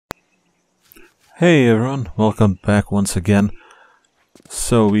Hey everyone, welcome back once again.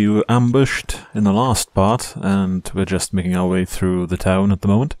 So we were ambushed in the last part and we're just making our way through the town at the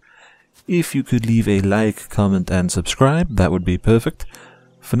moment. If you could leave a like, comment and subscribe, that would be perfect.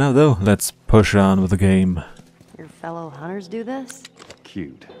 For now though, let's push on with the game. Your fellow hunters do this?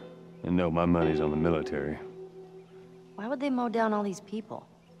 Cute. And no, my money's on the military. Why would they mow down all these people?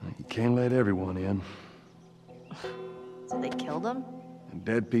 You can't let everyone in. So they killed them? And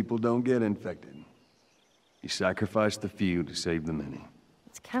dead people don't get infected. You sacrifice the few to save the many.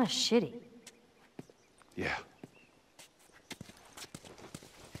 It's kind of shitty. Yeah.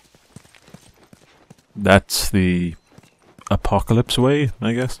 That's the apocalypse way,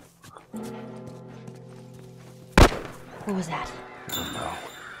 I guess. What was that? Oh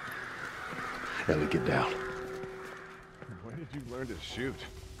no. Ellie, get down. When did you learn to shoot?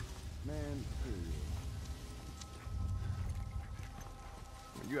 Man,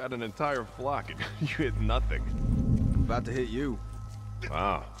 you had an entire flock and you hit nothing. I'm about to hit you.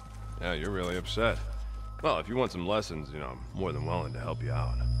 Wow. Yeah, you're really upset. Well, if you want some lessons, you know, I'm more than willing to help you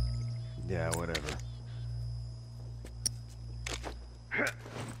out. Yeah, whatever.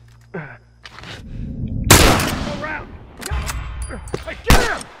 Around! Hey, get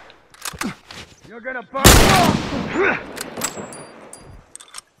him! You're gonna burn!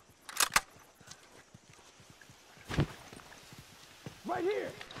 Right here!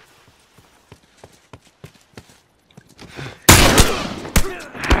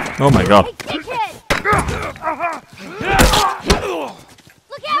 Oh my god. Hey, dickhead!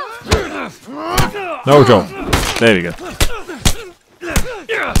 Look out! No, Joel. There you go.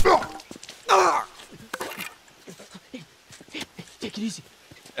 Take it easy.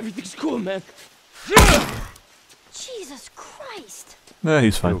 Everything's cool, man. Jesus Christ! Yeah,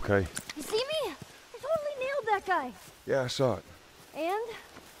 he's fine. You okay? You see me? I totally nailed that guy. Yeah, I saw it. And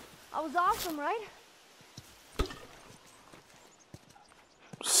I was awesome, right?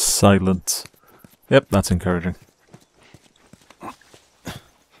 Silence. Yep, that's encouraging.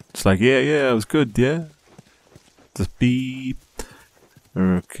 It's like, yeah, it was good, yeah. Just beep.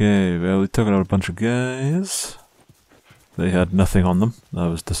 Okay, well, we took out a bunch of guys. They had nothing on them. That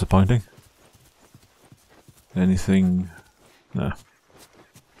was disappointing. Anything? No.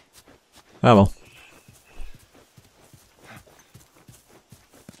 Ah well.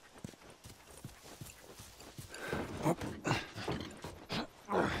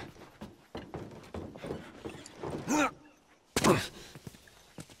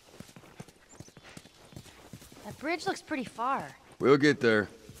 That bridge looks pretty far. We'll get there.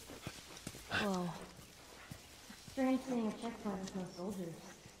 Whoa. Strange seeing a checkpoint with no soldiers.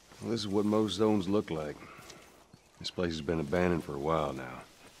 Well, this is what most zones look like. This place has been abandoned for a while now.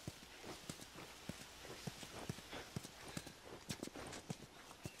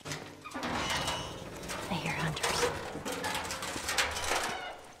 I hear hunters.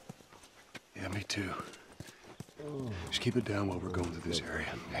 Yeah, me too. Just keep it down while we're going through this area,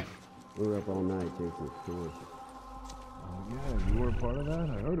 okay? We were up all night chasing stores. Oh, yeah, you were a part of that?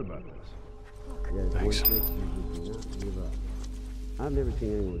 I heard about this. Yeah, it's Thanks. 1-6, you do not give up. I've never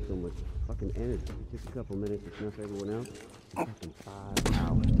seen anyone with so much fucking energy. It took a couple minutes to snuff everyone else. Fucking 5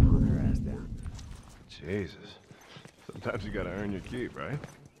 hours to hunt her ass down. Jesus. Sometimes you gotta earn your keep, right?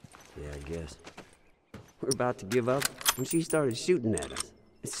 Yeah, I guess. We were about to give up when she started shooting at us.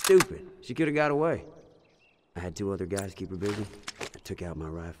 It's stupid. She could have got away. I had 2 other guys keep her busy. I took out my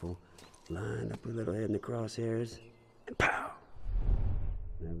rifle, lined up her little head in the crosshairs, and pow!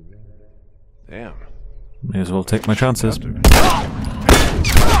 That was it. Damn. May as well take my chances.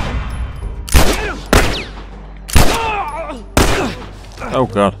 Oh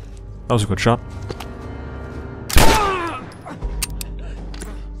god. That was a good shot.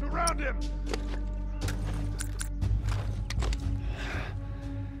 Surround him!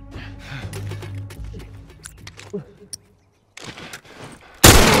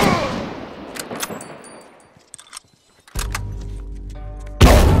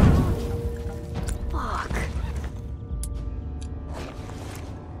 Fuck.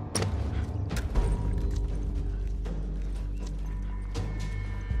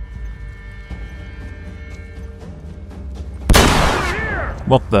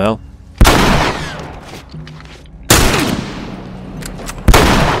 What the hell?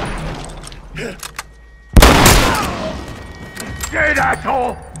 Get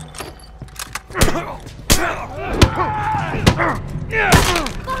asshole! Behind you!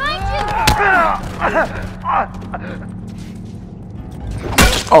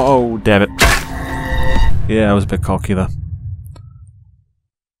 Oh, damn it. Yeah, I was a bit cocky there.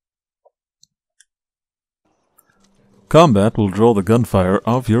 Combat will draw the gunfire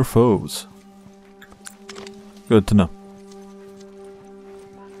of your foes. Good to know.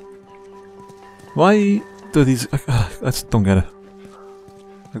 Why do these... I just don't get it.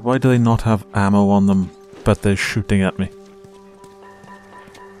 Like, why do they not have ammo on them, but they're shooting at me?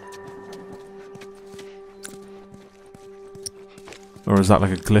 Or is that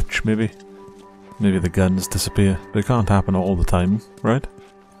like a glitch, maybe? Maybe the guns disappear. But it can't happen all the time, right?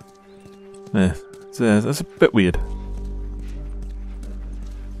 Yeah, it's a bit weird.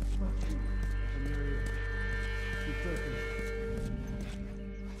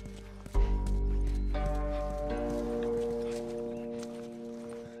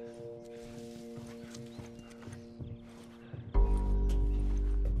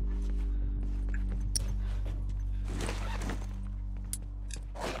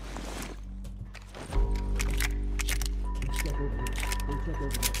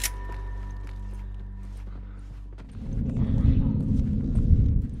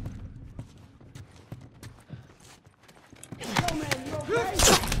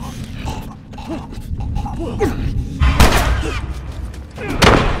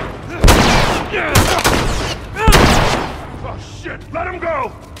 Oh shit! Let him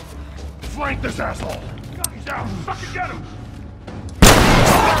go! Flank this asshole! He's out! Fucking get him!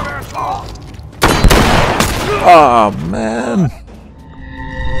 Oh man!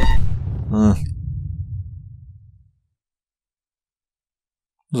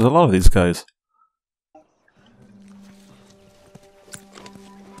 There's a lot of these guys.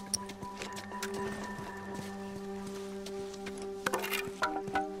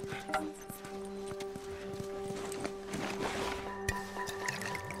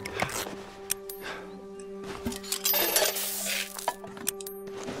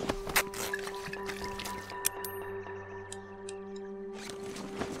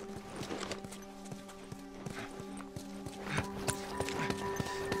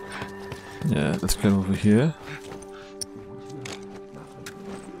 Yeah, let's go over here.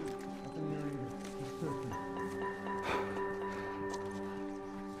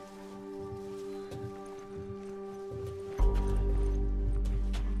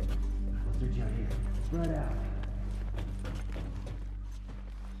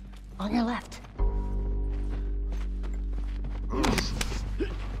 On your left.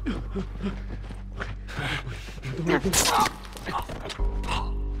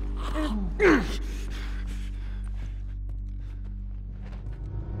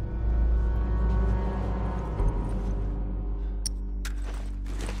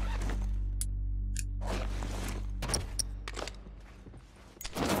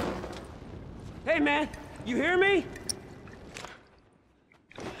 Hey, man! You hear me?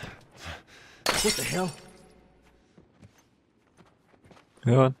 What the hell?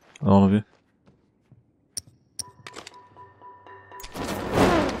 Go on, all of you.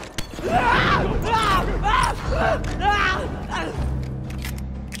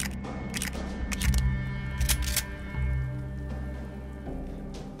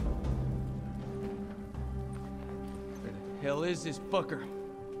 Hell is this fucker?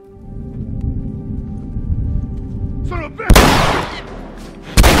 Son of a bitch!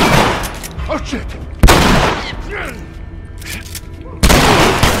 Oh shit!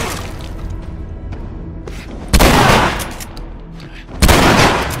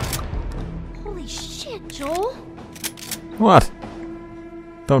 Holy shit, Joel. What?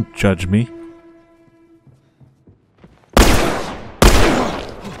 Don't judge me.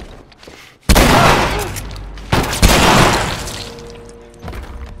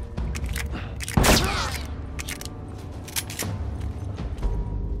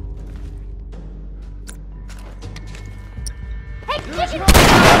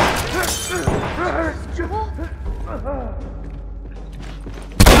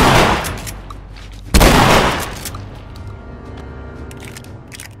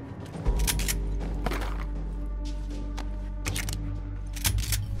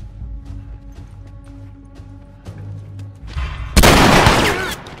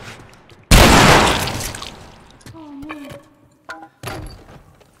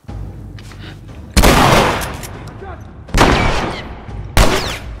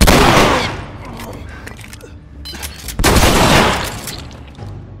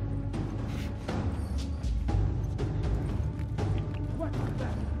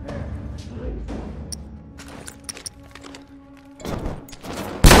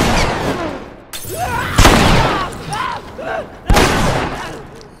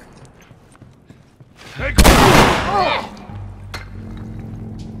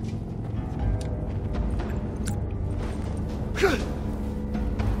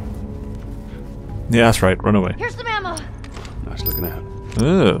 Yeah, that's right. Run away. Here's some ammo. Nice looking out.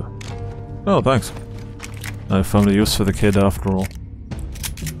 Oh. Oh, thanks. I found a use for the kid after all.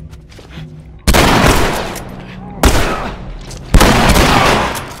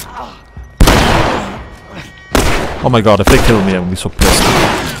 Oh my god, if they kill me, I'm gonna be so pissed.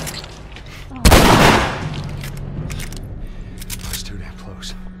 It's too damn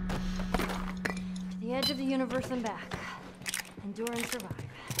close. The edge of the universe and back. Endure and survive.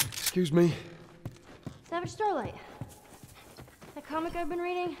 Excuse me? Savage Starlight. That comic I've been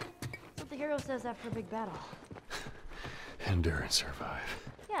reading? That's what the hero says after a big battle. Endure and survive.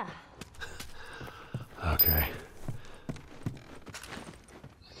 Yeah. Okay.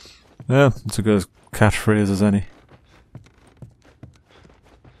 Yeah, it's a good catchphrase as any.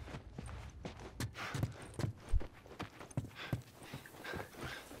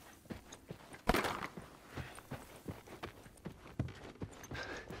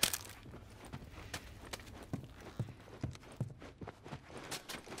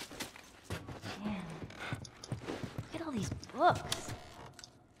 Books.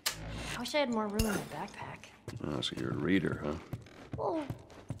 I wish I had more room in my backpack. Oh, so you're a reader, huh? Well,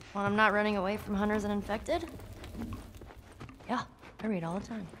 when I'm not running away from hunters and infected? Yeah, I read all the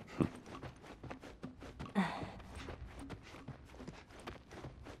time.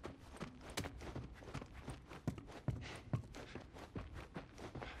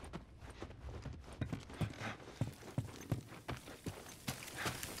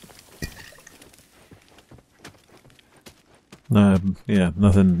 Yeah,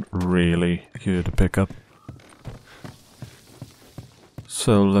 nothing really here to pick up.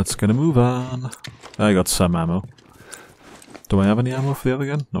 So let's get a move on. I got some ammo. Do I have any ammo for the other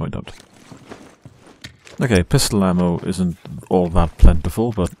gun? No, I don't. Okay, pistol ammo isn't all that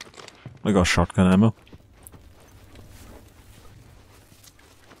plentiful, but I got shotgun ammo.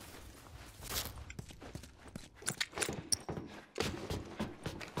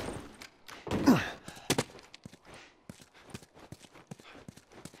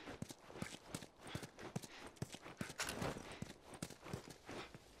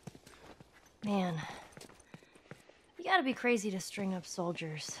 Man, you gotta be crazy to string up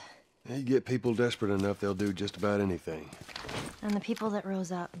soldiers. You get people desperate enough, they'll do just about anything. And the people that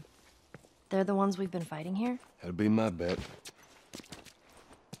rose up, they're the ones we've been fighting here? That'd be my bet.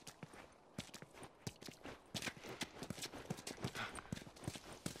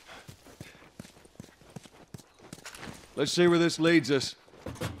 Let's see where this leads us.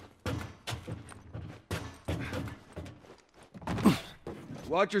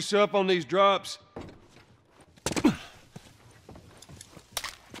 Watch yourself on these drops.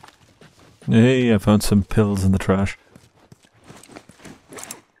 Hey, I found some pills in the trash.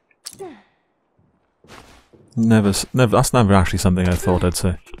 That's never actually something I thought I'd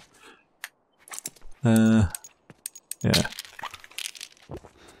say. Yeah.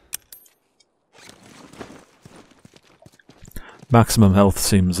 Maximum health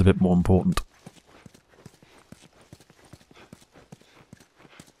seems a bit more important.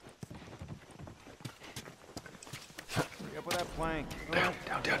 Up with that plank. Down.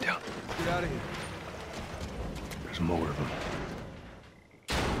 Get out of here. There's more of them.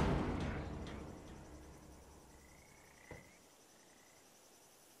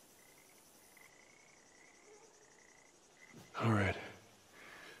 All right.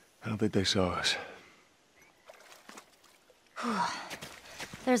 I don't think they saw us.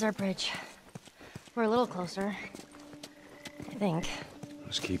 There's our bridge. We're a little closer. I think.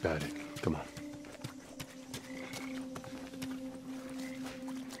 Let's keep at it. Come on.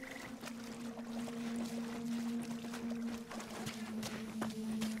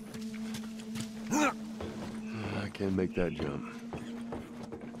 I can't make that jump.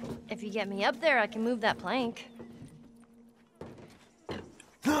 If you get me up there, I can move that plank.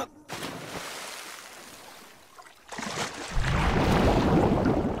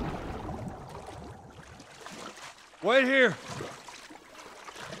 Wait here.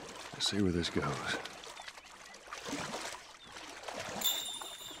 Let's see where this goes.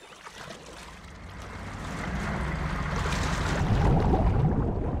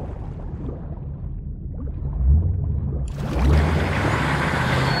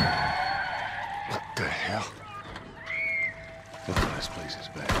 What the hell? Oh, this place is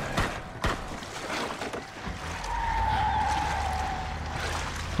bad.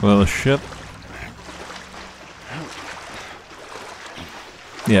 Well, shit.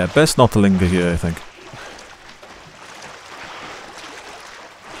 Yeah, best not to linger here, I think.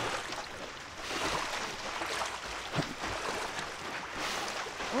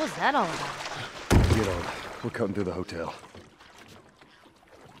 What was that all about? Get on. We're cutting through the hotel.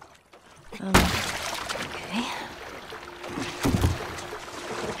 Okay.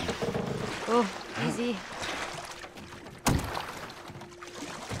 Oh, easy.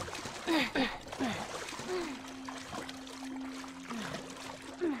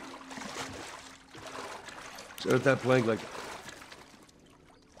 Stare at that plank like...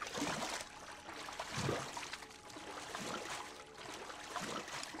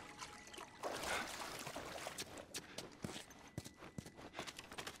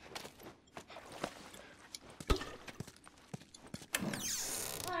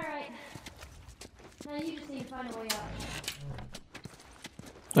 Alright. Now you just need to find a way out.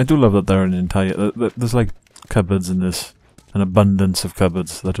 I do love that there are an entire... there's like cupboards in this. An abundance of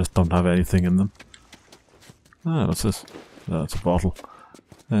cupboards that just don't have anything in them. Ah, what's this? Oh, it's a bottle.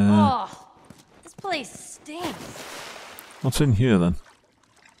 Oh, this place stinks. What's in here then?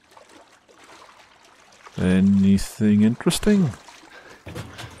 Anything interesting?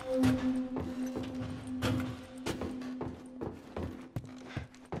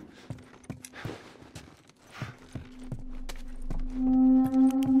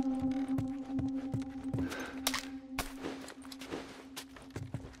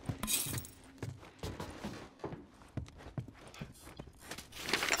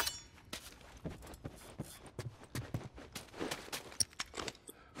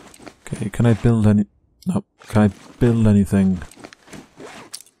 Okay, can I build any... No, can I build anything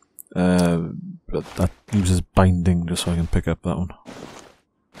that uses binding just so I can pick up that one?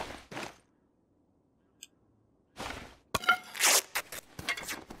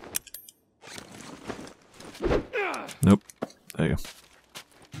 Nope. There you go.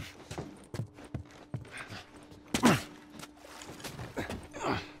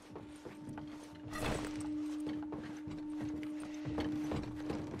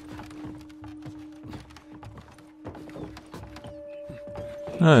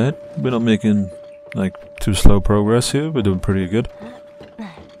 Alright, we're not making like too slow progress here, we're doing pretty good.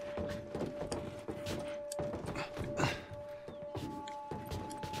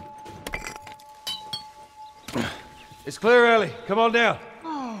 It's clear, Ellie. Come on down.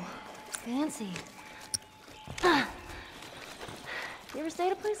 Oh, fancy. You ever stay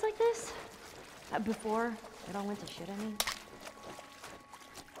at a place like this? Before it all went to shit, I mean.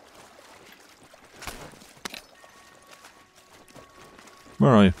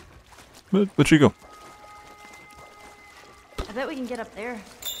 Where are you? Where'd you go? I bet we can get up there.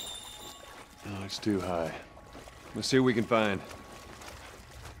 No, it's too high. Let's see what we can find.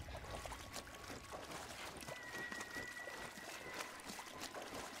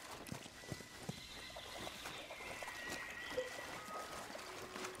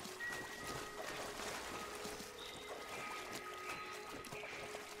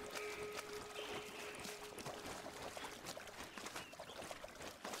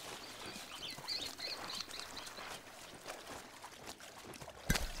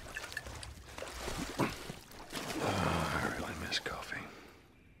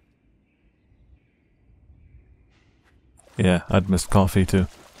 Yeah, I'd missed coffee too.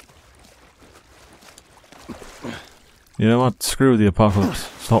 You know what? Screw the apocalypse.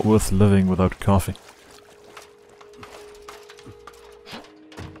 It's not worth living without coffee.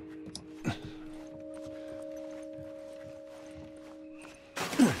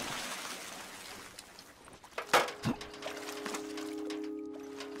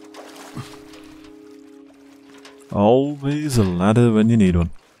 Always a ladder when you need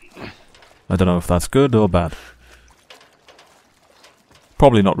one. I don't know if that's good or bad.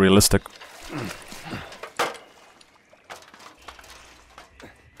 Probably not realistic.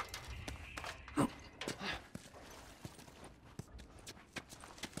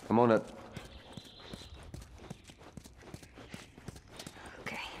 Come on up.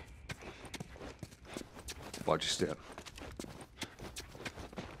 Okay. Watch your step.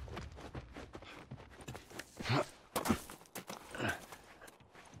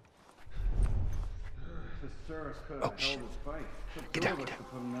 Oh, shit. Get down, get down.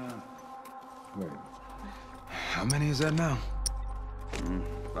 Wait. How many is that now?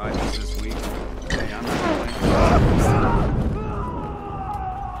 5 this week. Hey, I'm not going.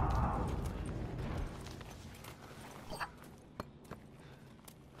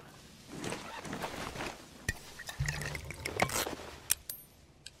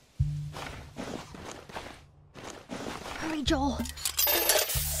 Hurry, Joel.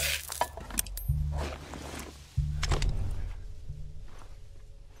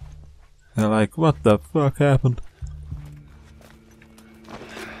 They're like, what the fuck happened?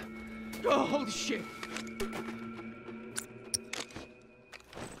 Oh, holy shit!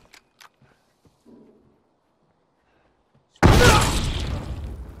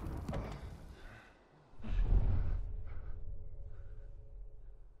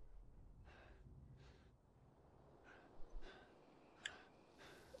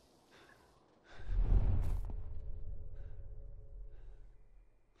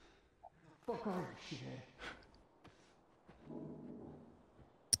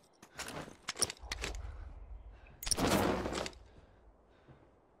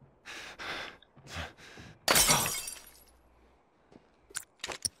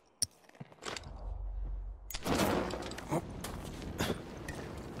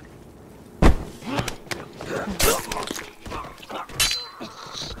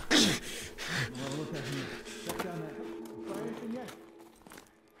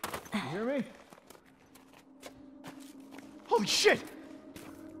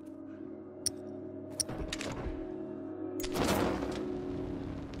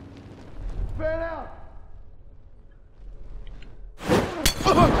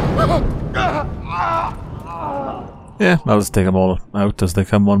 Yeah, I'll just take them all out as they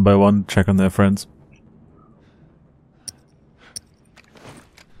come one by one, check on their friends.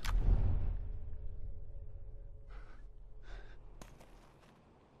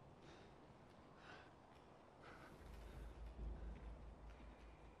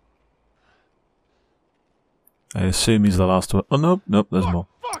 I assume he's the last one. Oh, nope, nope, there's more.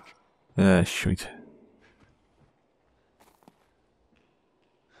 Fuck! Yeah, sweet.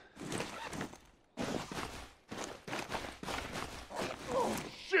 Oh,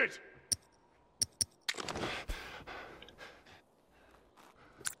 shit!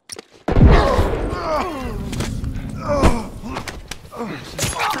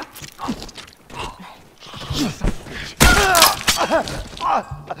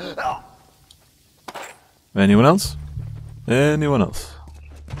 Anyone else? Anyone else?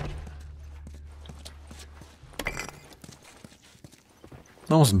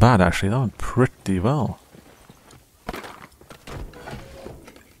 That wasn't bad actually, that went pretty well.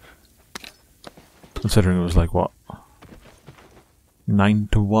 Considering it was like what? 9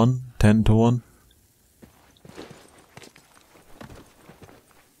 to 1? 10 to 1?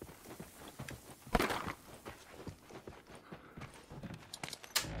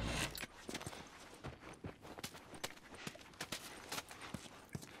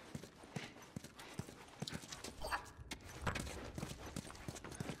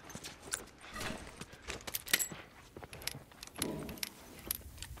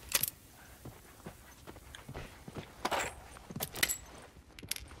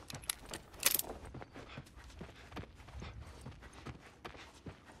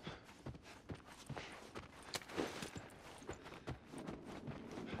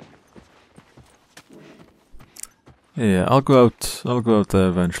 Yeah, I'll go out there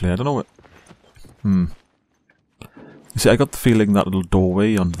eventually. I don't know what... You see, I got the feeling that little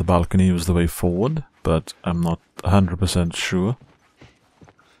doorway onto the balcony was the way forward, but I'm not 100% sure.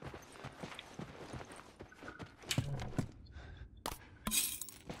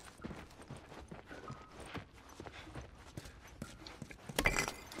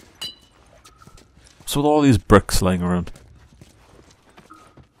 So with all these bricks lying around.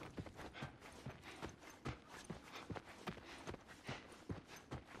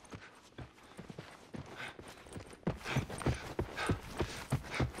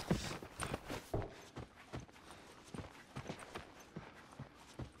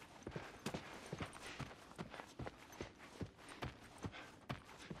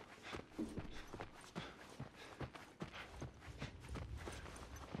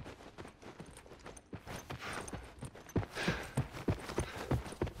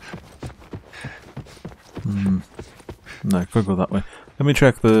 No, I could go that way. Let me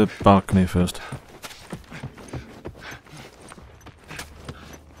check the balcony first.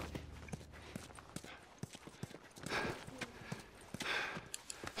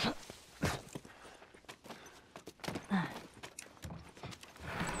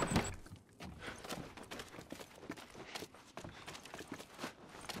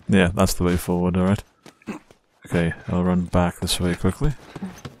 Yeah, that's the way forward, alright. Okay, I'll run back this way quickly.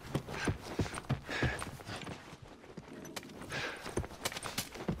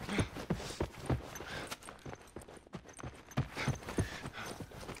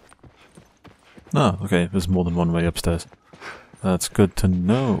 Oh, okay, there's more than one way upstairs. That's good to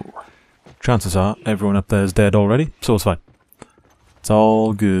know. Chances are everyone up there is dead already, so it's fine. It's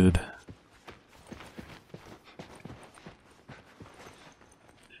all good.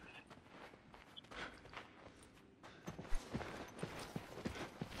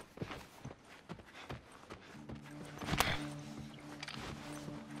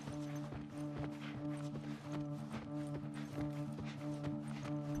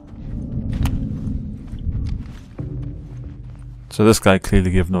 So this guy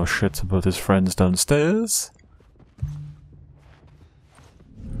clearly gave no shits about his friends downstairs.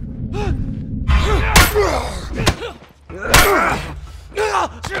 Oh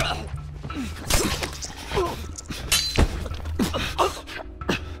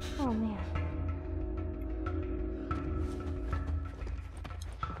man.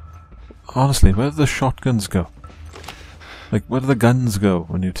 Honestly, where do the shotguns go? Like, where do the guns go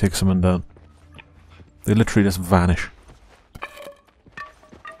when you take someone down? They literally just vanish.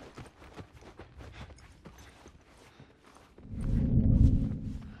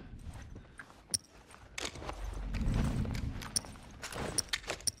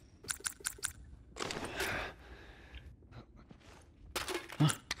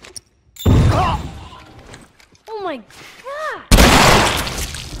 Oh my god!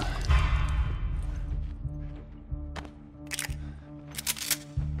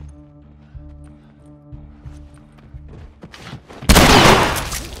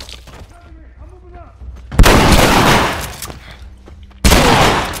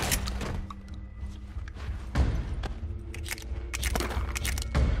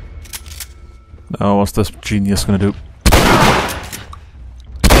 Oh, what's this genius gonna do?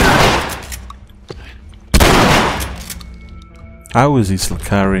 How is he still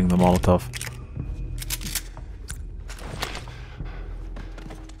carrying the Molotov?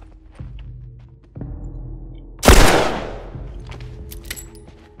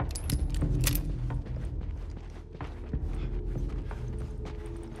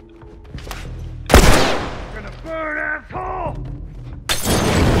 Gonna burn, asshole!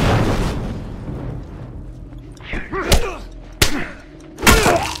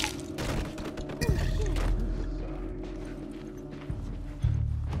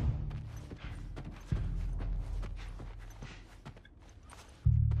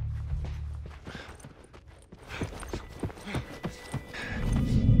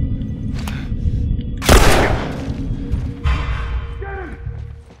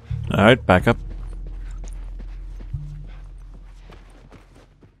 Alright, back up.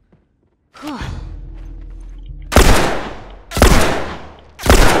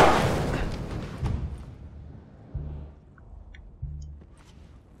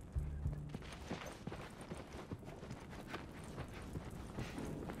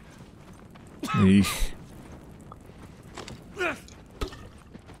 Eesh.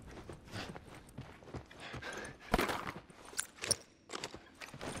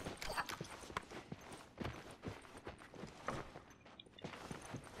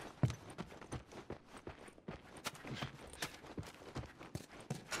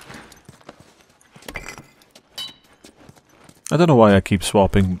 I don't know why I keep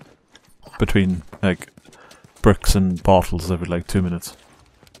swapping between, like, bricks and bottles every, like, 2 minutes.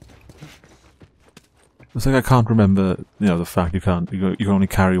 It's like I can't remember, you know, the fact you can only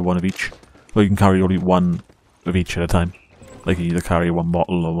carry one of each. Or you can carry only one of each at a time. Like, you either carry one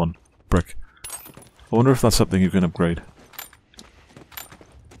bottle or one brick. I wonder if that's something you can upgrade.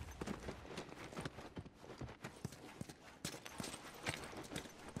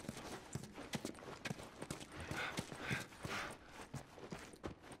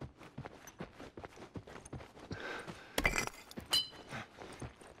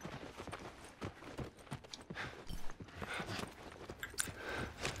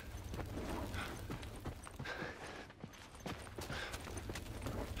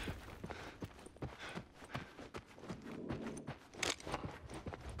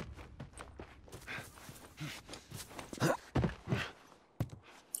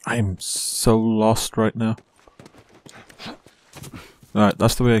 I'm so lost right now. Alright,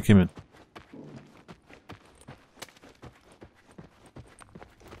 that's the way I came in.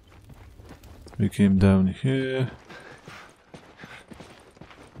 We came down here.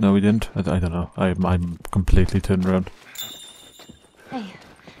 No, we didn't. I don't know. I'm completely turned around. Hey,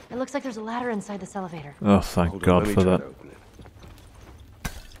 it looks like there's a ladder inside this elevator. Oh, thank God for that.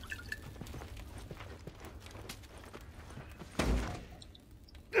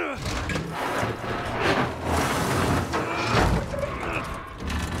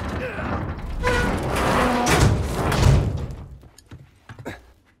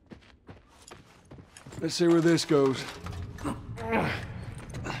 Let's see where this goes.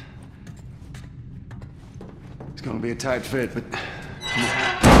 It's gonna be a tight fit, but...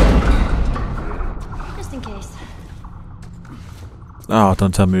 Just in case. Oh,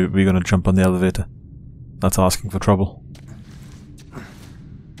 don't tell me we're gonna jump on the elevator. That's asking for trouble.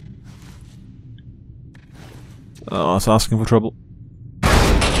 Oh, that's asking for trouble.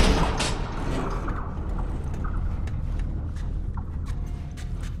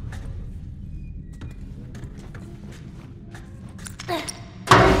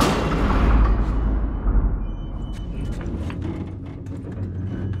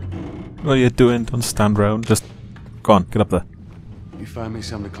 What are you doing? Don't stand around. Just go on, get up there. You find me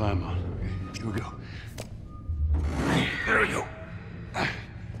something to climb on. Okay, here we go. There we go.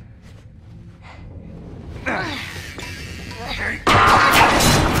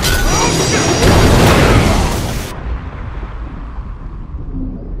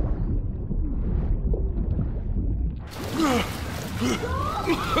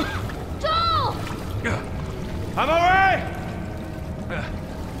 Joel! I'm alright!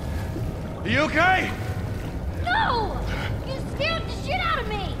 Are you okay? No! You scared the shit out of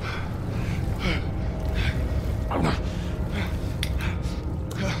me! I'm going down there,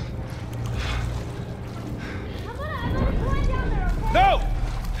 okay? No!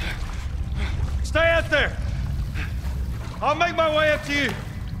 Stay out there! I'll make my way up to you.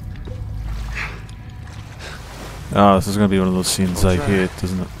 Ah, this is gonna be one of those scenes I hate,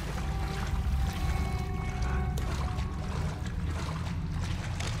 isn't it?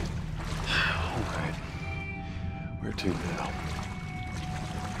 Alright. Where to now?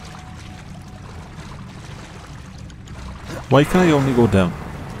 Why can I only go down?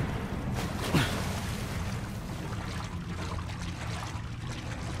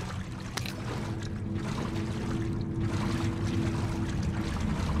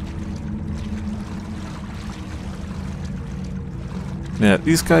 Yeah,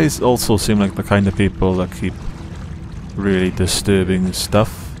 these guys also seem like the kind of people that keep really disturbing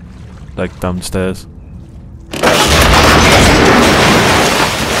stuff, like downstairs.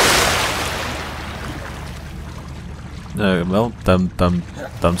 Well,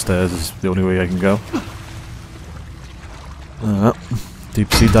 downstairs is the only way I can go.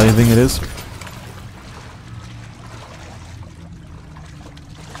 Deep sea diving it is.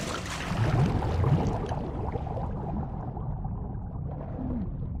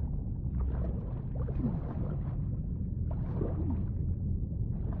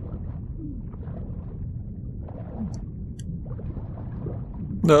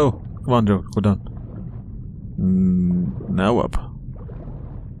 No, come on, Joe, go down. Now up.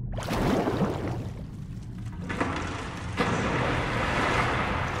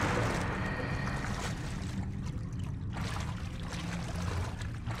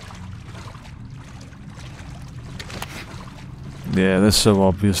 Yeah, there's so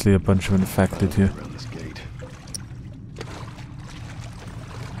obviously a bunch of infected here. Around this gate.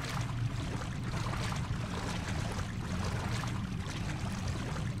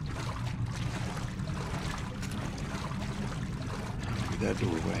 That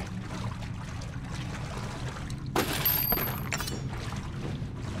doorway.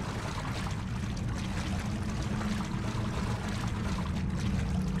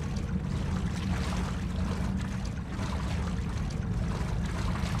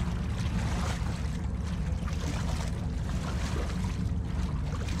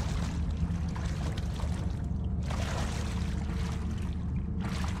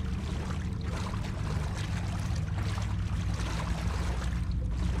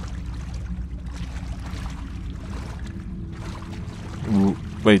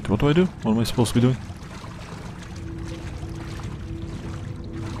 Wait, what do I do? What am I supposed to be doing?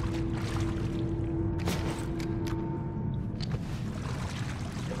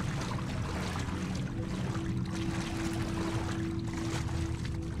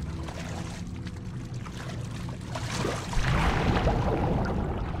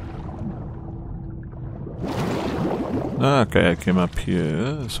 Okay, I came up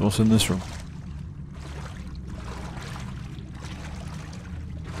here, so what's in this room?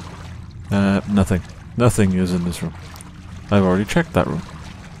 Nothing. Nothing is in this room. I've already checked that room.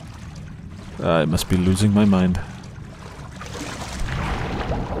 I must be losing my mind.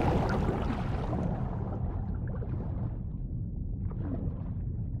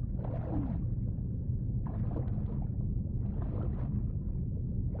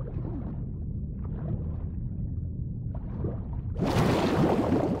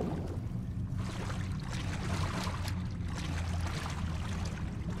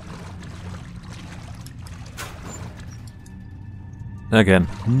 Again,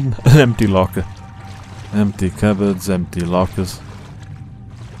 an empty locker. Empty cupboards, empty lockers.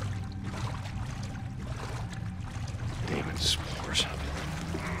 Damn it, spores.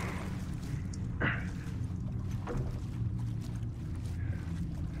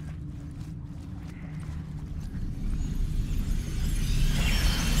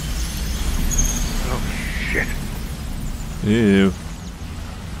 Oh, shit. Ew.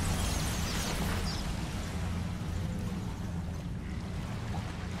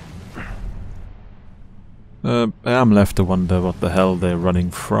 I am left to wonder what the hell they're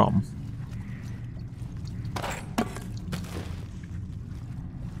running from.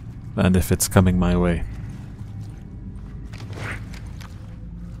 And if it's coming my way.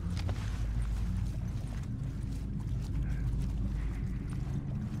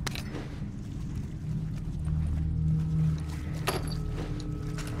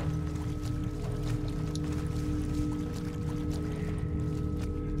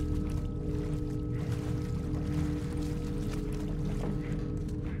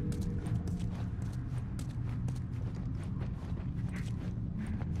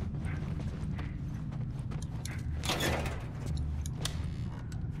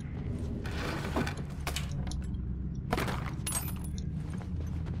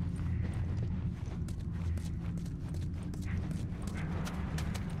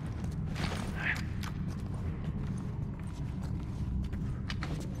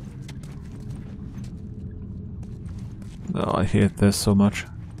 Oh, I hate this so much.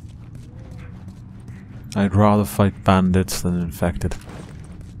 I'd rather fight bandits than infected.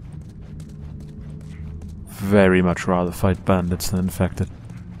 Very much rather fight bandits than infected.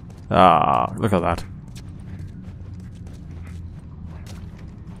 Ah, look at that.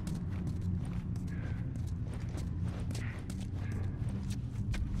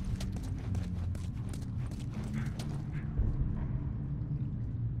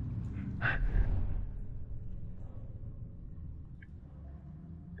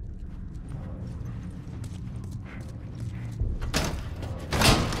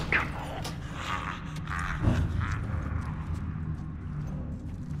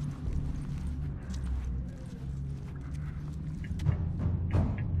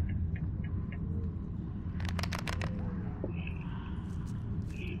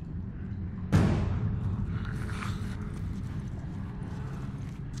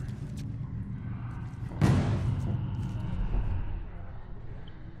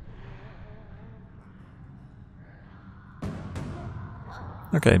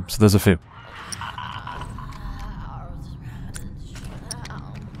 Okay, so there's a few.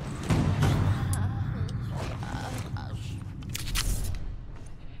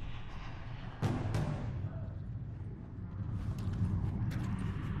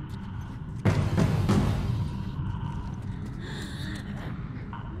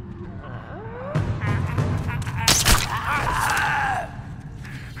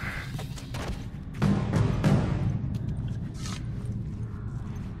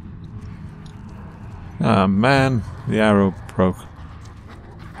 Ah man, the arrow broke.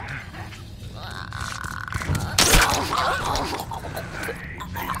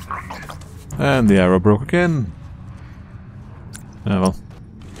 And the arrow broke again. Ah well.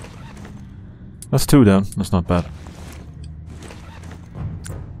 That's 2 down, that's not bad.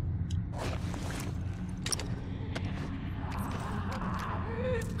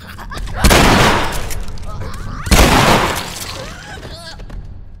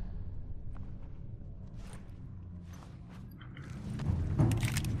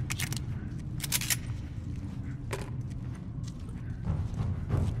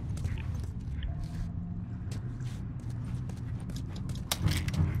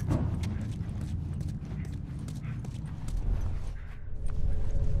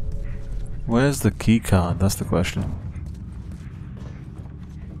 Where's the key card? That's the question.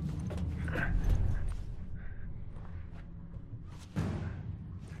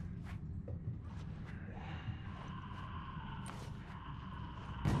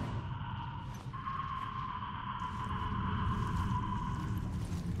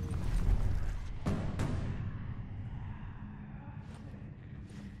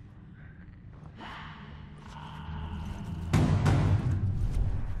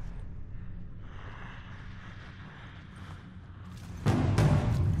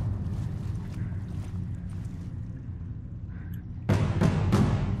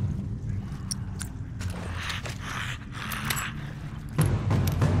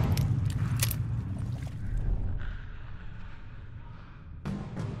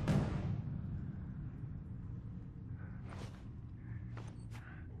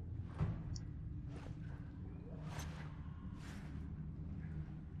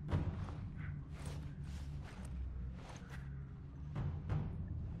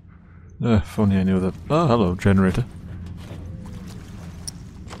 If only I knew that. Oh, hello, generator.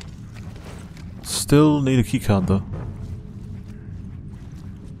 Still need a keycard though.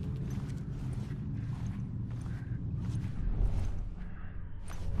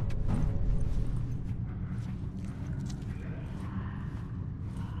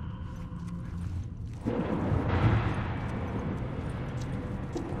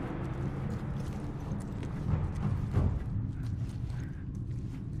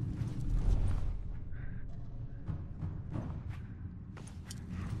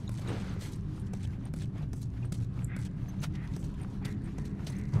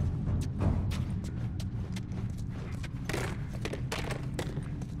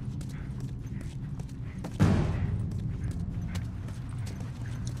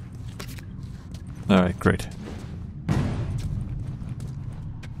 Alright, great.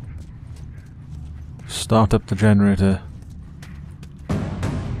 Start up the generator.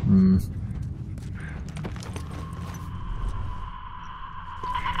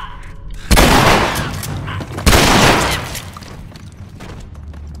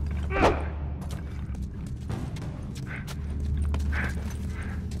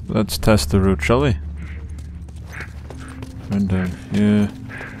 Let's test the route, shall we? Run down here.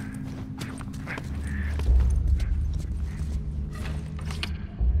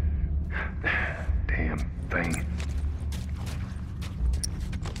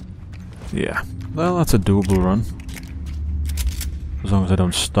 Yeah, well, that's a doable run. As long as I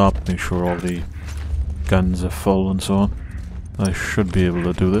don't stop, make sure all the guns are full and so on. I should be able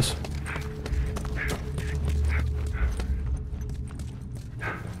to do this.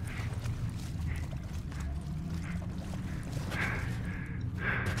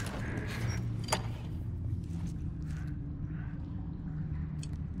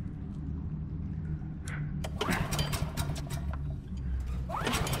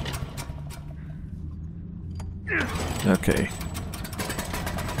 Okay.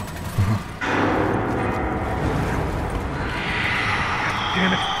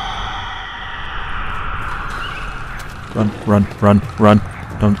 Damn it. Run.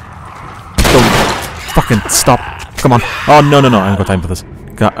 Don't fucking stop. Come on. Oh, no. I haven't got time for this.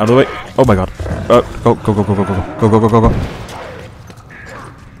 Get out of the way. Oh my god. Go. Go.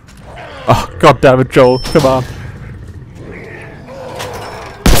 Oh, god damn it, Joel. Come on.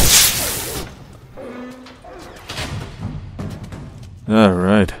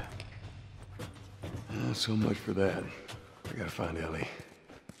 Alright. So much for that. I gotta find Ellie.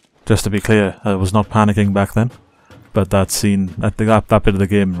 Just to be clear, I was not panicking back then. But that scene, that bit of the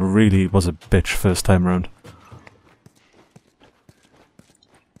game really was a bitch first time around.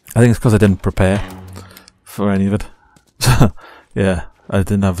 I think it's because I didn't prepare for any of it. Yeah, I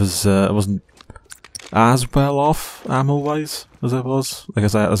didn't have I wasn't as well off ammo-wise as I was, like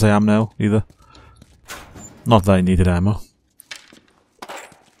as I am now, either. Not that I needed ammo.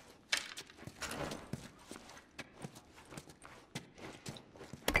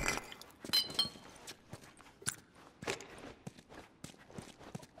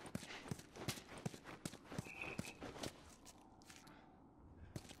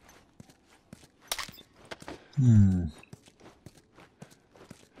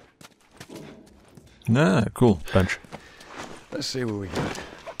 Ah, cool. Bench. Let's see what we got.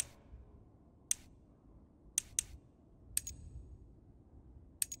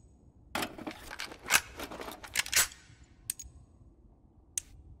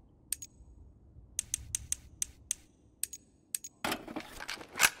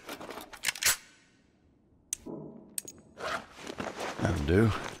 That'll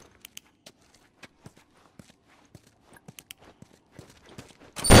do.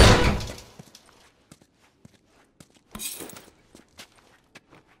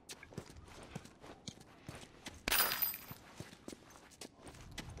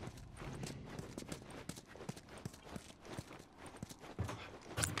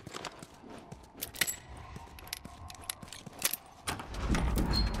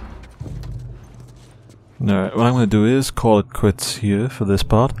 Alright, what I'm going to do is call it quits here for this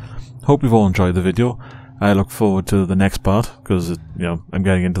part. Hope you've all enjoyed the video. I look forward to the next part, because, you know, I'm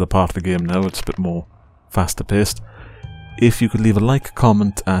getting into the part of the game now, it's a bit more faster paced. If you could leave a like,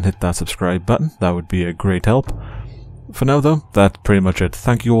 comment, and hit that subscribe button, that would be a great help. For now though, that's pretty much it.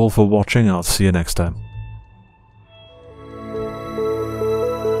 Thank you all for watching, I'll see you next time.